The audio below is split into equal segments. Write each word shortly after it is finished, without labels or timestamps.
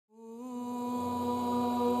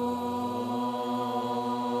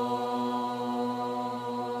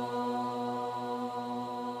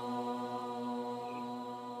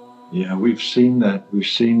Yeah, we've seen that. We've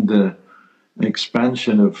seen the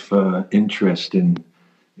expansion of interest in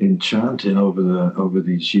chanting over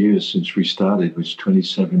these years since we started, which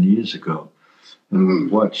 27 years ago. And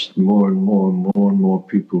we've watched more and more and more and more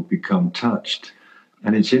people become touched.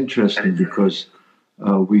 And it's interesting because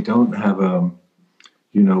we don't have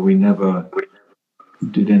we never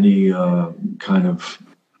did any kind of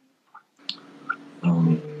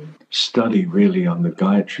study really on the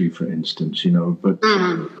Gayatri, for instance, but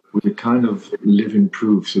with the kind of living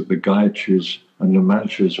proof that the Gayatris and the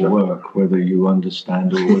mantras work, whether you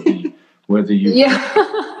understand or whether you've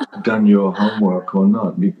done your homework or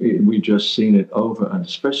not. We just seen it over, and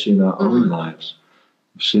especially in our own lives,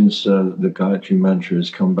 since the Gayatri mantra has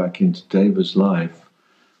come back into Deva's life,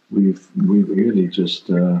 we've really just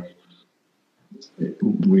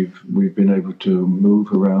we've been able to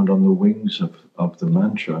move around on the wings of the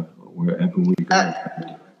mantra wherever we go.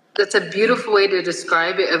 That's a beautiful way to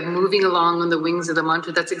describe it, of moving along on the wings of the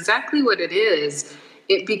mantra. That's exactly what it is.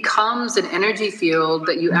 It becomes an energy field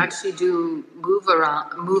that you actually do move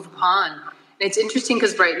upon. And it's interesting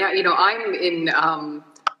because right now, I'm in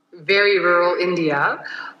very rural India,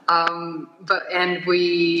 and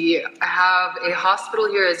we have a hospital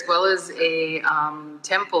here as well as a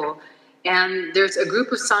temple. And there's a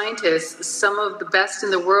group of scientists, some of the best in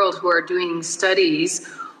the world, who are doing studies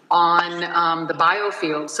on the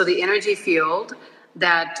biofield, so the energy field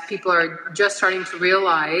that people are just starting to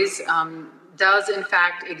realize does in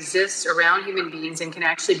fact exist around human beings and can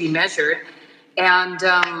actually be measured. And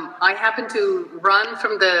I happen to run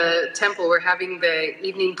from the temple. We're having the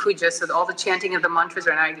evening puja, so all the chanting of the mantras,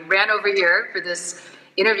 and I ran over here for this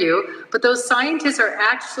interview. But those scientists are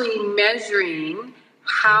actually measuring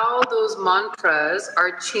how those mantras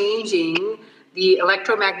are changing the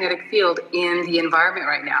electromagnetic field in the environment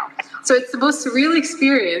right now. So it's the most surreal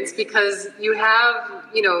experience because you have,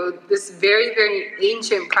 this very, very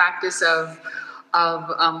ancient practice of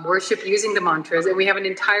worship using the mantras, and we have an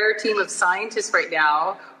entire team of scientists right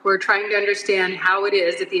now who are trying to understand how it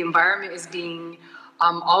is that the environment is being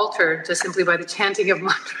altered just simply by the chanting of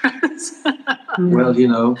mantras. Well,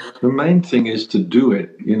 the main thing is to do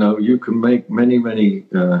it. You can make many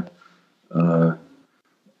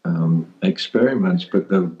experiments, but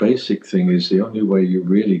the basic thing is the only way you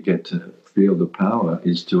really get to feel the power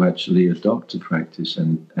is to actually adopt the practice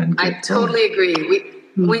and get I totally agree.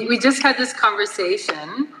 We just had this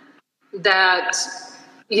conversation that,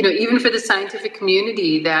 even for the scientific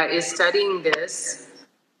community that is studying this,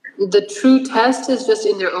 the true test is just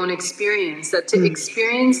in their own experience, that to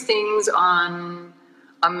experience things on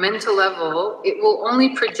a mental level, it will only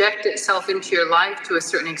project itself into your life to a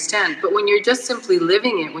certain extent. But when you're just simply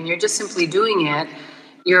living it, when you're just simply doing it,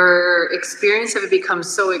 your experience of it becomes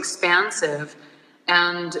so expansive.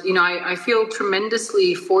 And, I feel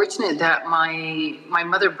tremendously fortunate that my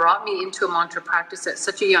mother brought me into a mantra practice at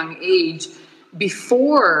such a young age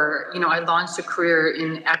before, I launched a career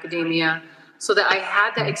in academia, so that I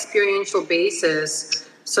had that experiential basis,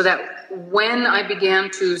 so that when I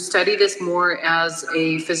began to study this more as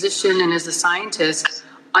a physician and as a scientist,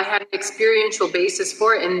 I had an experiential basis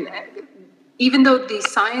for it. And even though the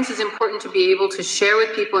science is important to be able to share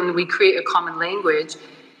with people and we create a common language,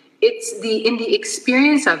 it's in the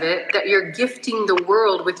experience of it that you're gifting the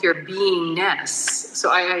world with your beingness.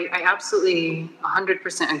 So I absolutely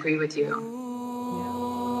 100% agree with you.